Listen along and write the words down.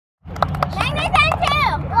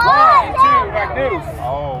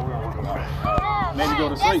Oh, maybe go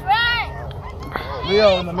to sleep.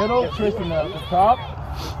 Leo in the middle, Tristan at the top.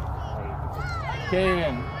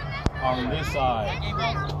 Kaden on this side.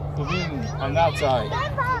 Kevin on that side.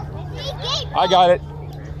 I got it.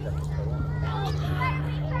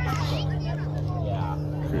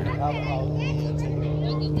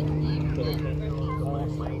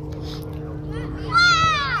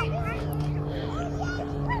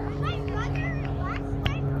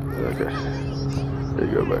 Okay. There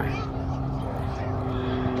you go, buddy.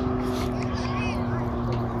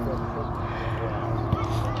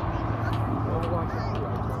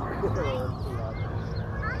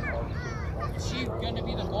 Is she going to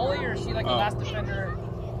be the goalie or is she like the last defender?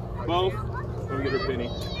 Both. Let me get her penny.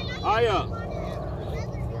 Aya.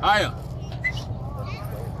 Aya.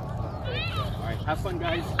 All right. Have fun,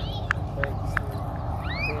 guys.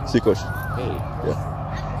 See, Coach. Hey. Yeah.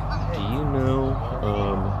 Do you know?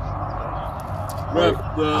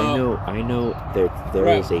 I know that there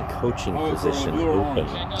is a coaching position open.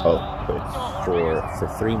 For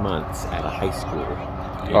 3 months at a high school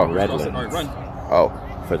in Redlands. Oh.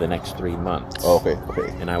 For the next 3 months. Oh, okay.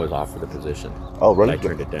 Okay. And I was offered the position. Oh, really? I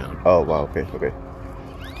turned it down. Oh, wow. Okay. Okay.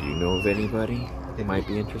 Do you know of anybody who might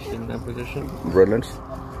be interested in that position? Redlands.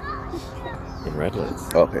 In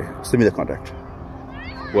Redlands. Okay. Send me the contact.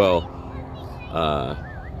 Well,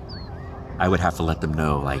 I would have to let them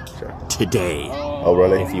know, like, today. Oh,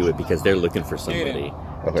 really? If you would, because they're looking for somebody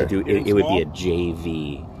to do it. It would be a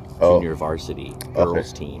JV junior varsity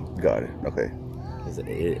girls team. Got it. Okay.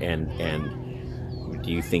 And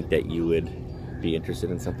do you think that you would be interested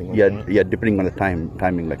in something like that? Yeah. Depending on the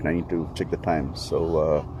timing, like I need to check the time.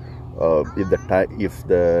 So if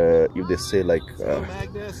they say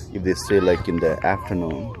like in the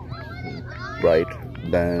afternoon, right?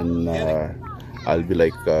 Then I'll be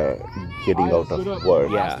like getting out of work.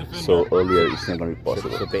 Yeah. So earlier it's not going to be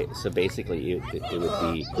possible. So basically, it would be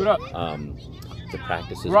the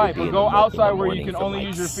practices Right, would be but go outside where you morning can from only like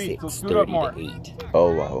use your feet. So 6:30 scoot up more. to 8.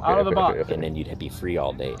 Oh wow! Okay, Out of the box. Okay. And then you'd be free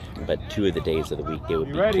all day. But 2 of the days of the week there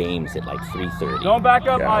would be games at like 3:30. Don't back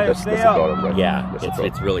up, Aya. Stay that's up. the problem, right? Yeah,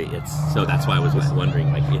 so that's why I was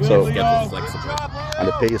wondering, like, if So- the schedule's flexible. And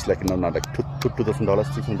the pay is like not like $2,000,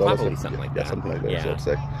 $6,000. Probably something like that. Something like that. Yeah. So it's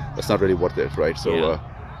like that's not really worth it, right? So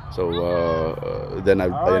then I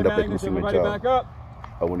end up like losing my job. Back up.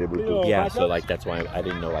 I won't able to. Yeah, so like that's why I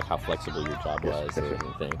didn't know like how flexible your job was or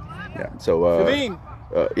anything. Yeah. So Kevin.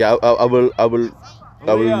 yeah, I will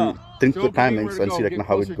think the timings and see like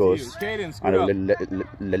how it goes, and I will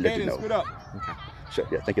let you know. Scoot up. Okay. Sure.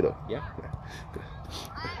 Yeah. Thank you though. Yeah.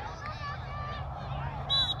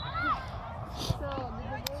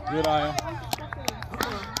 Good, Aya.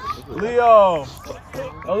 Leo.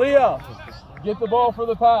 Aaliyah. Get the ball for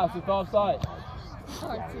the pass. It's offside.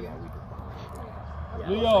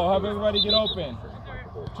 Leo, have everybody get open.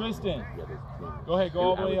 Tristan, go ahead, go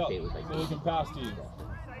all the way up so they can pass to you.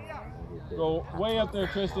 Go way up there,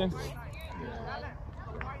 Tristan.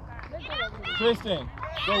 Tristan,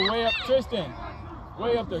 go way up, Tristan.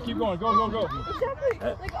 Way up there, keep going, go, go, go. Exactly,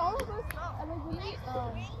 like all of us,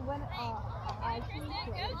 when I actually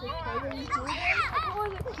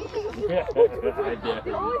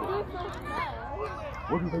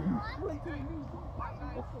What do they do?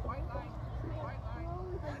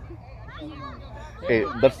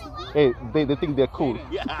 Hey, they think they're cool.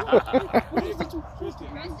 Yeah. Tristan,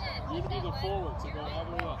 you can be the forward, so go all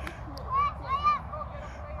the way up.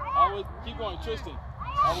 Always keep going, Tristan.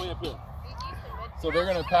 All the way up here. So they're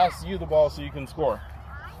gonna pass you the ball so you can score.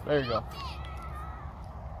 There you go.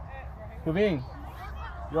 Kevin,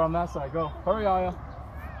 you're on that side. Go. Hurry, Aya.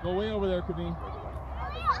 Go way over there, Kevin.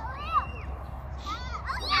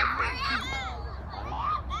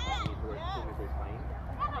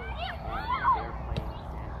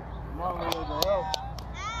 Come on, Leo, go up.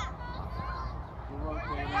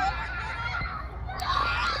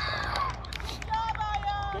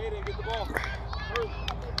 Kaden, get the ball. Hurry.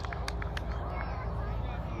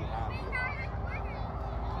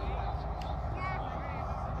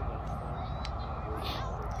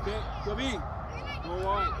 Kevin, go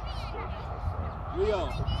wide. Leo,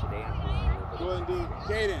 go ahead and do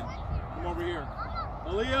Kaden. Come over here.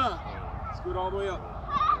 Aaliyah, scoot all the way up.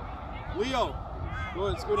 Leo, go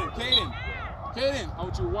ahead and scoot in. Kaden, I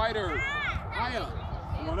want you wider. Aya,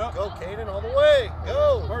 come on up. Go, Kaden, all the way.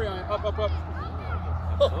 Go. Hurry, Aya, up, up, up.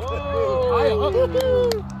 Oh. Aya, up.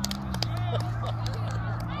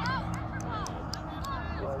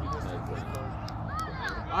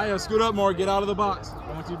 Aya, scoot up more. Get out of the box.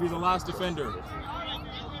 I want you to be the last defender.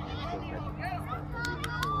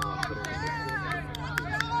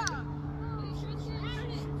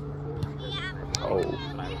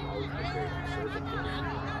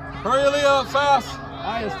 Hurry, Leah, fast.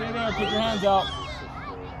 Aya, stay there. Put your hands out.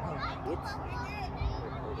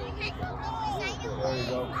 There you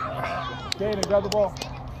go. Kaden, grab the ball.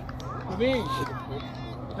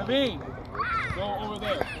 Kaveen, go over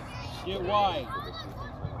there. Get wide.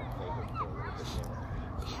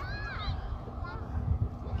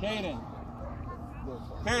 Kaden,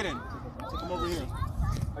 come over here.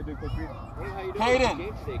 Hey, how you doing? Kaden.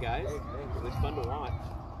 Game today, guys. It was fun to watch.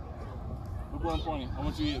 Look where I'm pointing. I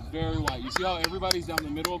want you to get very wide. You see how everybody's down the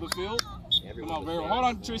middle of the field? Come on, very wide. Hold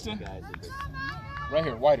on, Tristan. Right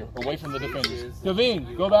here, wider, away from the defenders.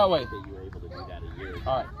 Kaveen, go that way.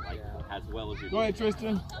 All right. As well as you. Go ahead,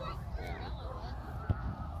 Tristan.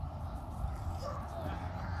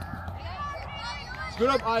 Scoot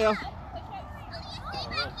up, Aya.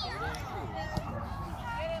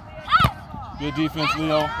 Good defense,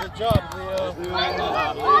 Leo. Good job, Leo.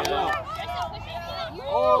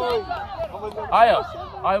 Oh. Aya,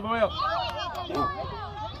 all the way up.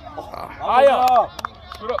 Aya,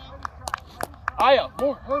 scoot up. Aya,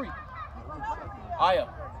 more, hurry. Aya,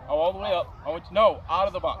 all the way up. I want you, no, out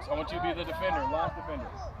of the box. I want you to be the defender, last defender.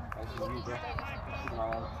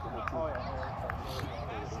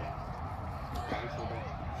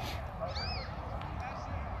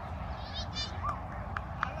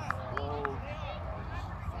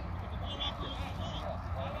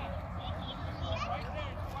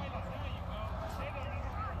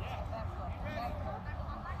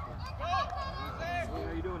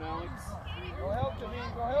 How you doing, Alex? Go help, Kaveen,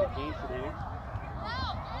 go help. Game today.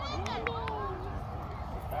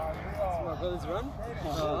 My brother's run?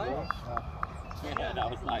 Yeah, that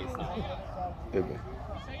was nice. Huh? Good man.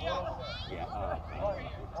 Yeah.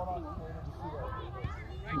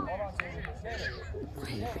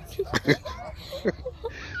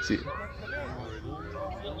 See.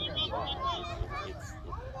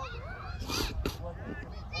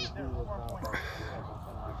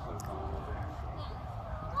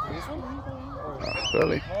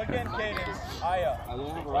 Really? Go again, Kaden. Aya.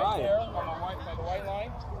 Right there on the white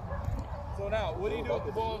line. So now, what do you do if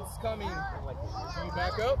the ball is coming? Do you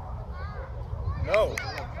back up? No.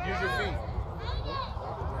 Use your feet.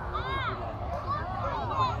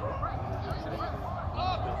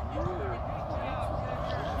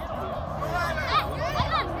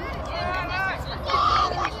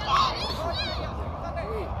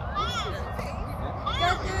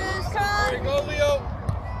 There you go, Leo.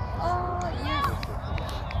 Oh, yes.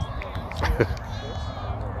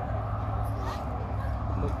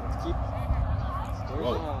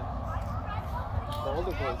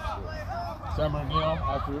 San Bernardino,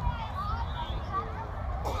 after.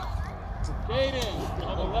 Kaden,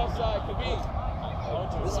 on the left side, Kaveen.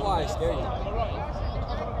 This is why I scared you. On the right.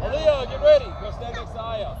 Leo, get ready. Go stand next to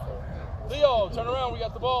Aya. Leo, turn around. We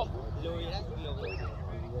got the ball.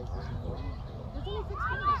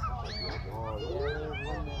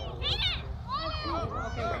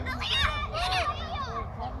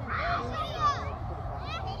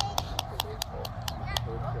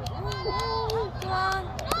 Come on.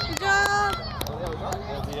 Good job.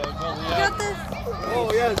 You got this.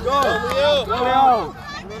 Oh, yes, go.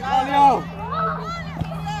 Leo.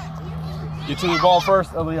 Get to the ball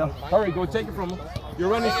first, Aaliyah. Hurry, go take it from him. You're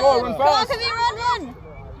running slow, run Come on, fast. Kaveen, run in.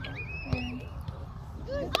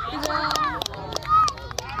 Good job.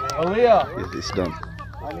 Aaliyah. He's done.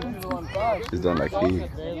 I need you to run fast. He's done like he.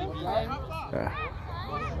 Yeah.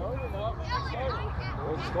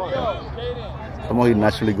 Somehow he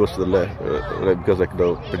naturally goes to the left, because like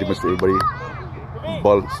pretty much everybody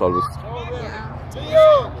ball solves.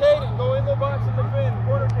 Leo, Kaden, go in the box and defend.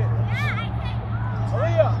 Corner kick.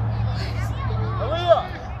 Aaliyah.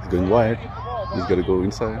 He's going wide. He's got to go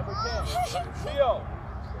inside. Leo,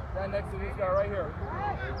 stand next to this guy right here.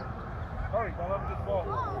 Hurry, don't let him get the ball.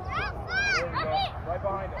 There we go. Right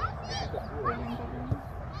behind him.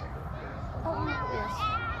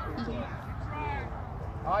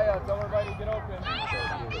 Aya, tell everybody to get open.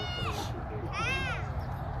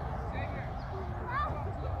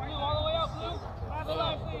 All the way up, Blue. Pass the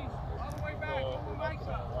line, please. All the way back.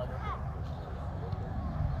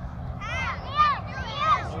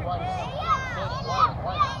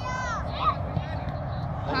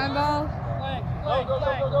 Time ball.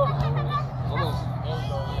 Go. Almost.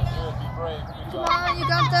 Be brave. Good Come job. on, you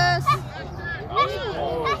got this.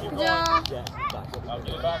 Good job. I'll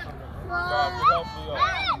get it back from him. Come on.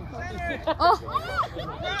 Good Oh.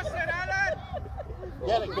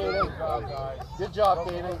 Get it, Kaden. Good job,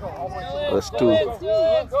 Kaden. That's two. Go in.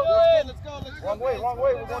 Let's go. Wrong way. We want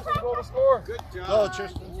you to go to score. Good job. Go,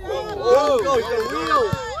 Tristan. Go,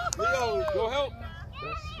 Leo. Go help.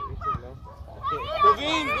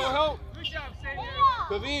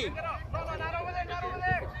 Kaveen.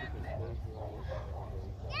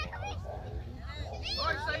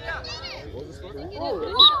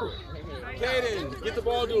 Kaden, get the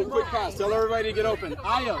ball, do a quick pass. Tell everybody to get open.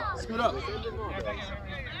 Aya, scoot up.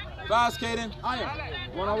 Fast, Kaden. Aya,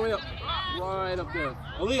 one all the way up. Right up there.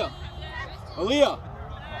 Aaliyah. Aaliyah.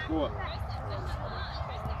 Go up.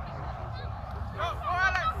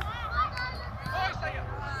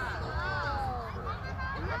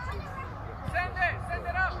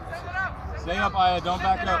 Stay up, Aya. Don't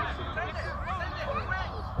back up.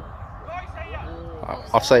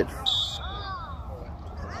 Offside.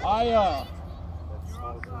 Aya.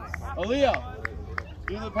 Aaliyah.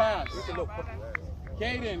 Do the pass.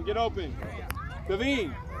 Kaden, get open.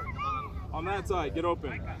 Kaveen. On that side, get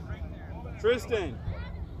open. Tristan.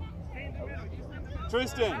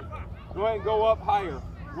 Tristan. Go ahead and go up higher.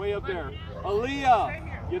 Way up there.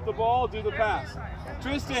 Aaliyah. Get the ball, do the pass.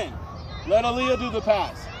 Tristan. Let Aaliyah do the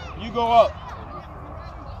pass. You go up.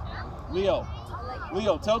 Leo.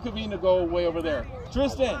 Leo, tell Kaveen to go way over there.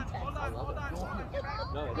 Tristan.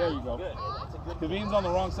 There you go. Kaveen's on the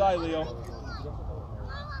wrong side, Leo.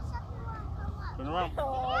 Turn around. He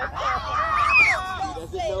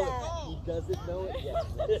doesn't know it. He doesn't know it yet.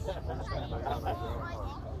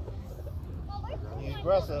 He's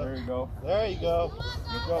aggressive. There you go. There you go.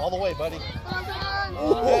 All the way, buddy.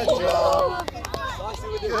 Good job.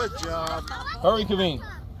 Good job. Hurry, Kaveen.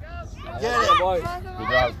 Get it, boys. Good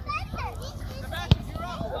job.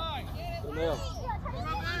 Good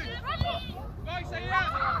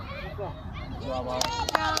job,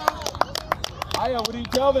 Aya, what do you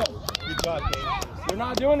tell them? Good job, Kate. They're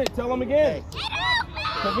not doing it. Tell them again.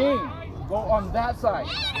 Kaveen, go on that side.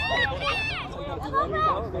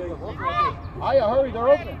 Aya, hurry, they're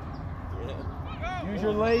open. Use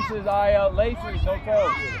your laces, Aya. Laces, no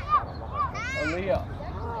toes. Aaliyah,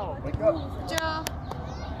 wake up. Good job.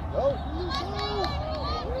 Go.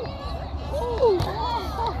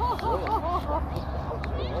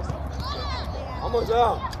 Almost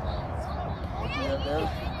out. Good.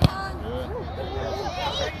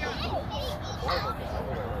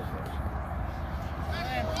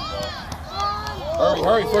 Hurry,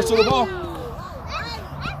 hurry, first to the ball.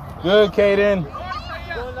 Good, Kaden.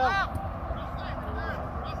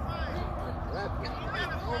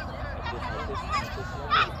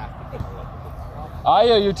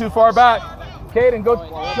 Aya, you're too far back. Kaden, go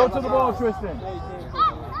to the ball, Tristan.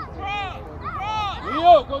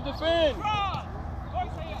 Leo, go defend.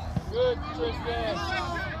 Good, Tristan.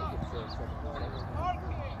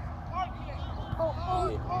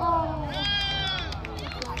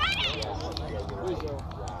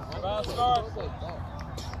 Fast start.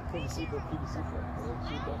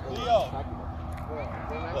 Leo.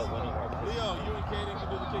 Leo, you and Kaden can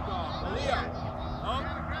do the kickoff. Leo. Huh?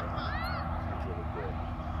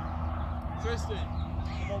 Tristan,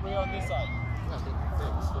 come over here on this side.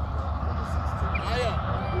 Aya,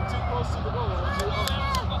 you're too close to the ball.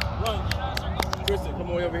 Run. Tristan, come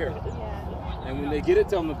way over here. And when they get it,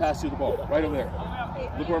 tell them to pass you the ball. Right over there.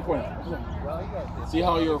 Look where I'm pointing. See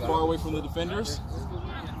how you're far away from the defenders?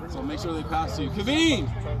 So make sure they pass to you. Kaveen!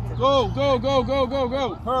 Go, go, go, go, go,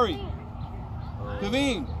 go. Hurry.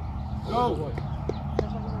 Kaveen, go.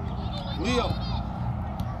 Leo.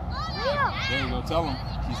 There you go, tell him.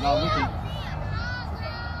 He's not looking.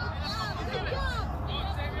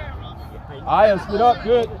 Aya, split up,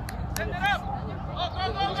 good.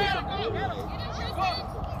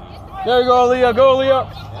 There you go, Leah. Go, Leah.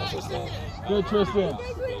 Good, Tristan.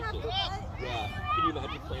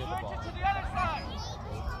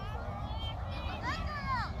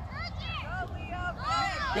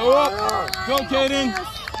 Go up. Go, Kaden.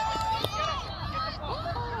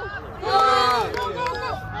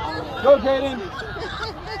 Go, Kaden.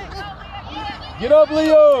 Get up,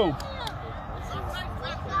 Leo.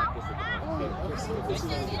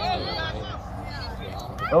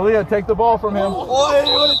 Aaliyah, take the ball from him. Oh,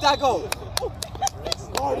 hey, what a tackle!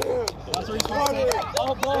 That's what he's supposed to say.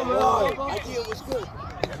 All ball, Idea was good.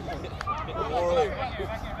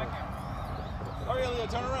 Hurry, Aaliyah,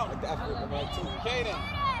 turn around. Kaden.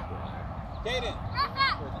 Kaden.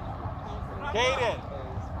 Kaden.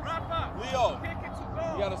 Leo.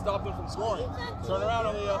 You got to stop them from scoring. Turn around,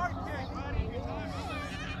 Aaliyah.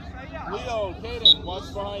 Leo, Kaden,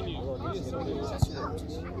 watch behind you.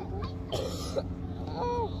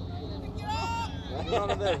 Get out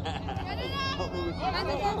of there.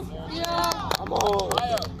 Come on.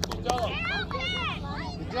 Aya, tell him.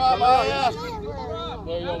 Good job, Aya.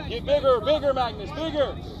 There you go. Get bigger, bigger, Magnus,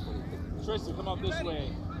 bigger. Tristan, come up this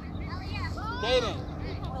way. Kaden.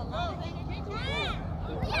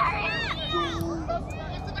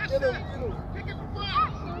 Get him.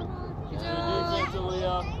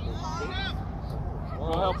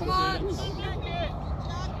 Go help him, Kaden.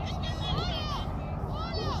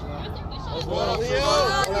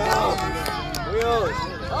 Wheels.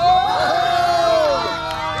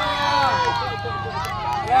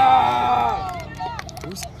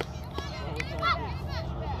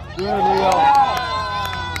 Good, Leo.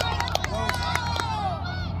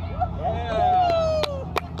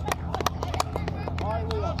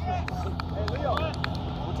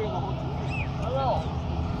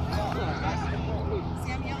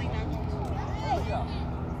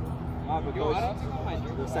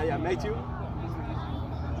 Say I met you.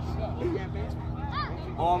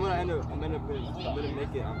 Oh, I'm gonna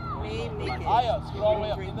make it. Aya, scoot all the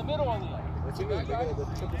way up. In the middle, Leo. What you mean? Go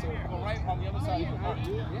right on the other side.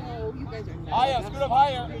 Aya, scoot up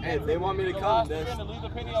higher. Hey, they want me to come. This. Leave the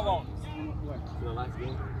penny alone. The last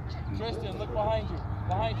game. Tristan, look behind you.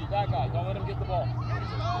 Behind you, that guy. Don't let him get the ball.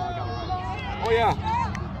 Oh yeah.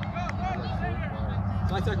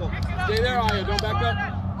 Nice tackle. Stay there, Aya. Don't back up.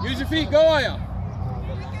 Use your feet. Go, Aya.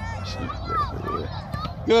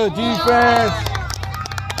 Good defense.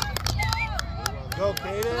 Go,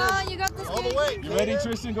 Kaden. Come on, you got this. All the way. You ready,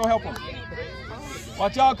 Tristan? Go help him.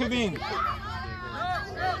 Watch out, Kaveen.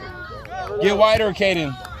 Get wider,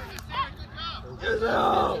 Kaden.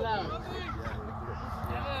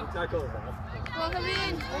 Tackle. Go,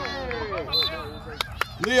 Kaveen.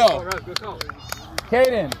 Leo.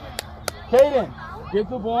 Kaden. Kaden. Get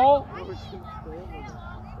the ball.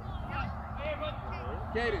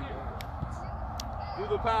 Kaden. Do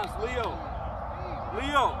the pass. Leo.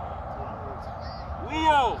 Leo.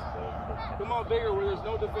 Leo. Come on, bigger where there's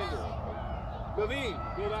no defender. Kaveen,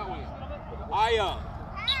 go that way. Aya.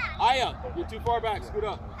 Aya, you're too far back. Scoot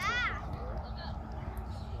up.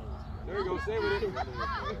 There you go. Stay with it.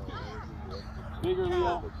 Bigger,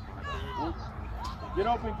 Leo. Get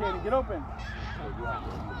open, Kaden. Get open.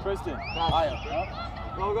 Tristan. Aya.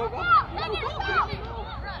 Go, go, go.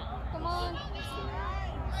 Come on.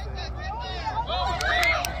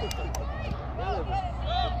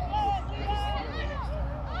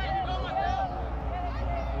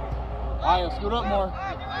 Aya, scoot up more.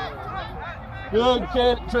 Good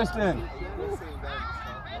kid, Tristan.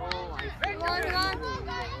 Come on, come on.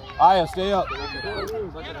 Aya, stay up.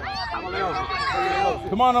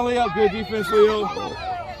 Come on, Leo. Good defense, Leo.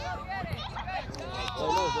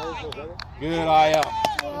 Good, Aya.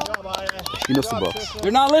 He knows the box.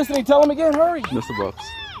 They're not listening. Tell them again. Hurry. He knows the box.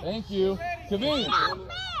 Thank you. Kaveen.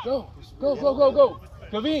 Go, go, go, go, go.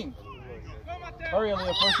 Kaveen. Hurry,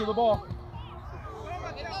 Leo. First to the ball.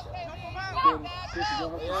 Yeah.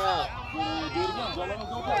 Do it again. Don't let him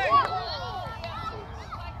go back.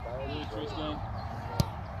 Good, Tristan.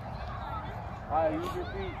 All right, use your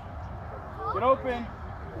feet. Get open.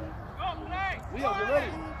 Leo, get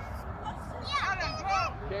ready.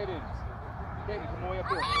 Kaden. Kaden, come way up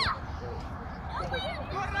here.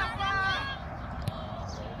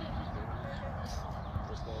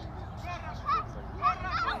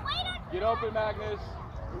 Get open, Magnus.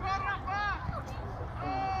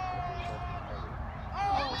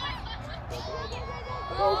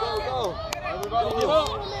 Go, go, go. Everybody get up.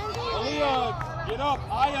 Aaliyah, get up.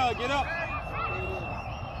 Aya, get up.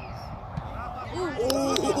 Ooh.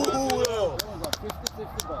 That was a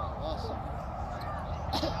 50-50 ball. Awesome.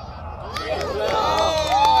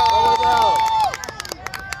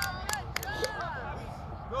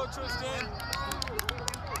 Go, Tristan.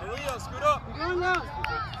 Aaliyah, scoot up.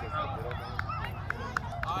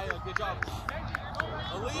 Aya, good job.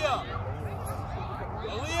 Aaliyah.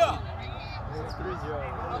 Aaliyah.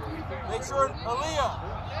 Make sure, Aaliyah,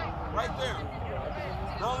 right there.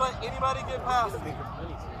 Don't let anybody get past me.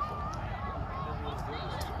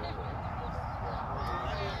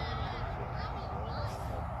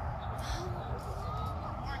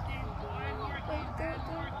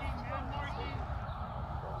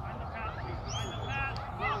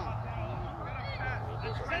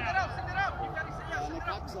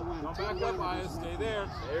 Don't back up, Aya. Stay there.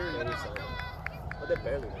 But they're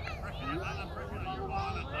barely.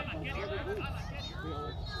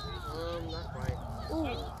 Not quite.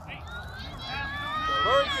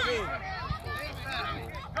 Hurry, Kaveen.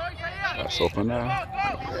 That's open now.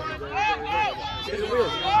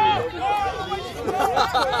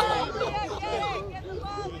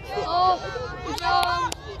 Oh, no.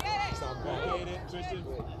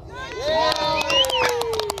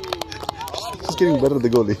 He's getting better than the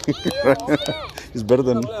goalie. He's better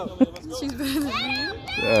than. She's better than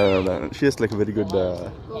you. She has like a very good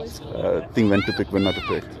thing when to pick, when not to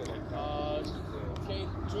pick.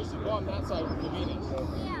 Tristan, go on that side with Kaveen.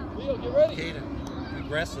 Leo, get ready. Kaden,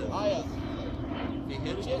 aggressive. Aya. If he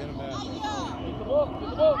hits, you hit him back. Get the ball, get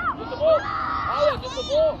the ball, get the ball. Aya, get the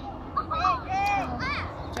ball.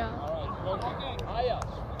 Job. All right, Aya.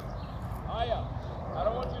 Aya, I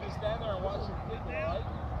don't want you to stand there and watch him kick it, all right?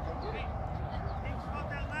 Okay.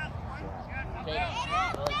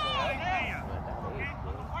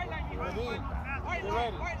 Naveen, get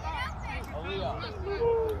ready. Aaliyah.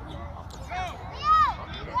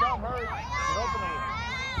 Don't hurry. Get open,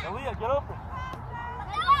 Aaliyah. Aaliyah, get open.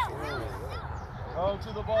 Go to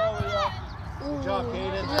the ball, Aaliyah. Good job,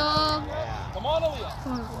 Kaden. Job. Come on, Aaliyah.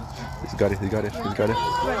 Come on. He's got it. He's got it. He's got it.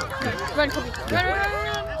 Run, Kobe. Run.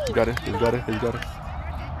 He's got it. He's got it. He's got it.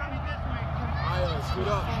 Aya, scoot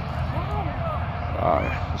up. Ah,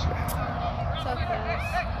 yeah. So fast.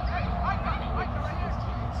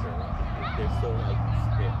 They're so like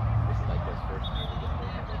stiff. This is like their first time to get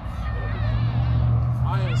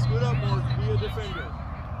Aya, scoot up more. Be a defender.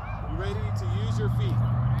 You ready to use your feet?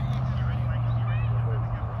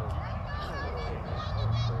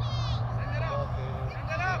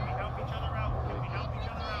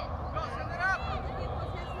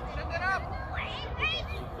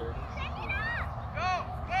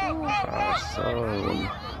 So,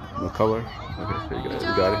 no cover. Okay, you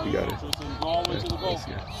got it. You got it. Go all the way to the goal.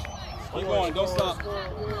 Keep going. Don't stop.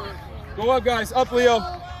 Go up, guys. Up, Leo.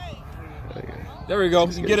 There we go.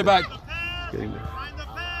 Get it back.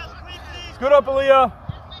 Scoot up, Aaliyah.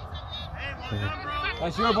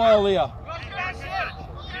 That's your ball, Aaliyah.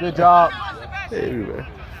 Good job. Hey, everywhere.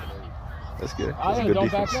 That's good. That's Aya, good don't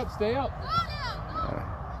defense. back up. Stay up.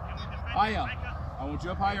 Aya, I want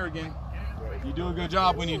you up higher again. You do a good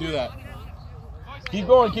job when you do that. Keep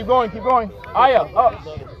going, keep going, keep going. Aya, up.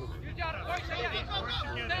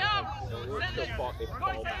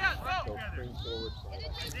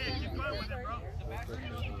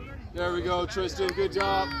 There we go, Tristan. Good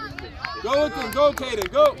job. Go with him. Go, Kaden.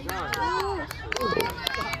 Go.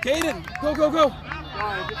 Kaden, go, go, go.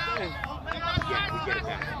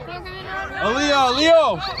 Aaliyah,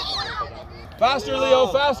 Leo. Faster, Leo,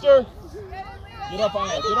 faster. Get up,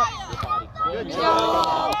 Aya. Get up. Good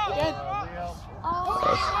job.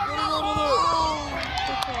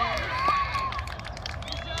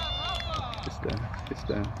 Again. It's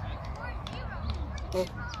done.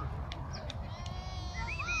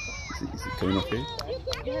 Is it coming okay?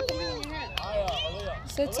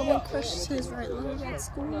 Said someone crushed his right leg at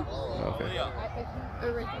school. Okay.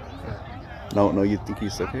 Or right No, you think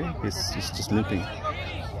he's okay? He's just limping. It's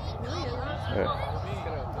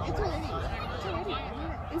already.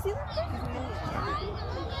 Is he like that?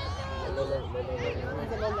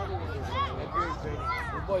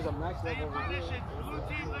 The boys are max level over here.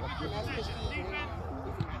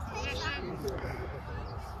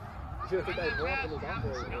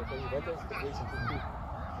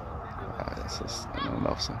 That's just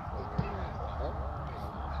enough, sir.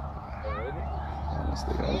 Almost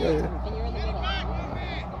there. Yeah. And you're in the middle.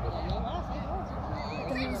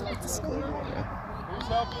 Then he was about to score. Who's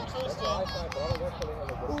helping Tristan?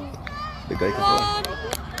 The guy can play.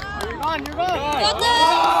 You're gone, you're gone.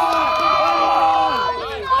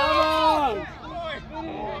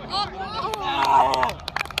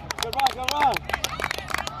 Come on.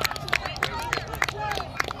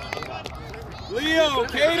 Leo,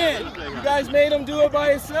 Kaden, you guys made him do it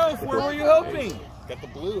by himself. Where were you helping? Got the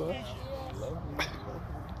blue, huh?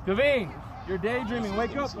 Kaveen, you're daydreaming.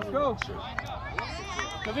 Wake up, let's go.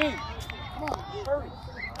 Kaveen, come on, hurry.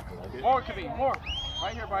 More, Kaveen, more.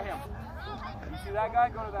 Right here by him. You see that guy?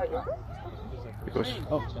 Go to that guy.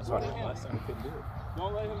 Kaveen, That's right. Last time we couldn't do it.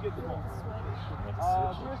 don't let him get the ball.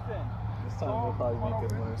 Tristan. This time we'll probably make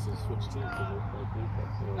it when it's a switch team because we'll play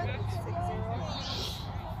defense.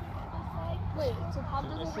 Wait, so how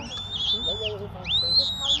does it work?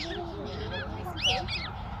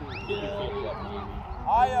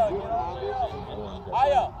 Aya, get on.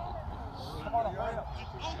 Aya. Come on, hurry up.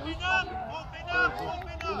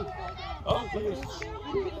 Oh, please.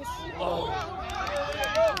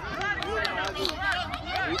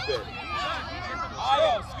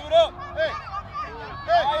 Aya, scoot up. Hey.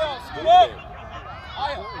 Aya, scoot up.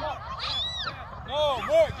 Aya, come on. No,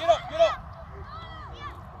 more. Get up.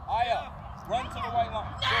 Aya, run to the white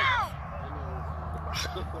line.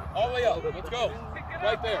 Good. All the way up. Let's go.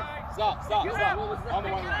 Right there. Stop. On the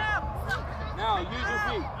white line. Now, use your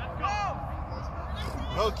feet.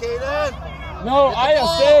 Okay, then. No, Aya,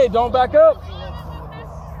 stay. Don't back up.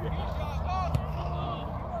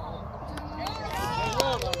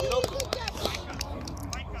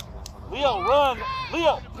 Leo, run.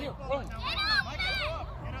 Leo, run.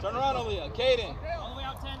 Turn around, Aaliyah. Kaden. All the way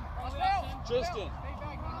out 10. All the way out 10. Tristan.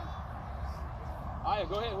 Aya,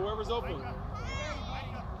 go ahead. Whoever's open.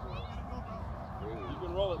 You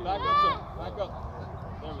can roll it. Back up, sir. Back up.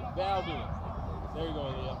 There we go. That'll do it. There you go,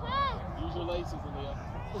 Aaliyah. Use your laces, Aaliyah.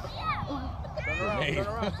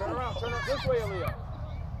 Turn around. Turn up this way, Aaliyah.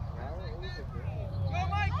 Go,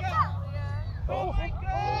 Micah! Oh, hey,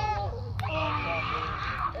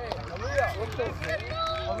 Aaliyah, what's this?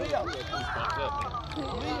 Aaliyah.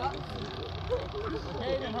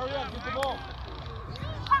 Caden, hurry up, get the ball.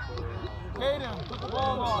 Caden, put the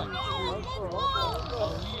ball on.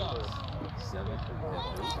 Aaliyah.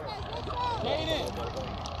 Caden.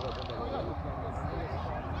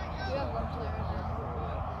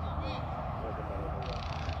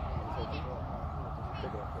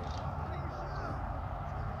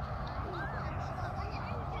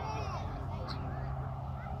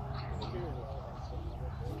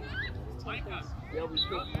 Yeah, we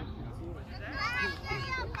still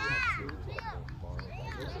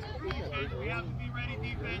We have to be ready,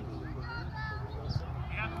 defense. We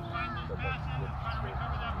have to find those passes and try to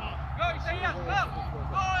recover that ball. Go, Isaiah, go!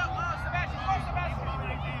 Go, Sebastian, go, Sebastian!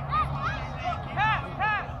 Pass,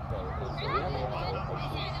 pass!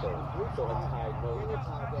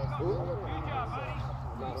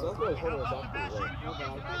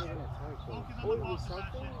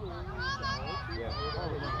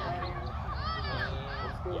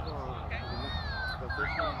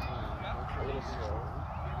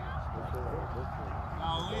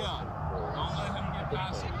 Now, Leah, don't let him get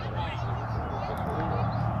past you.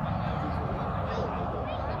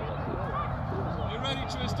 Get ready,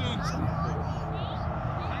 Tristan.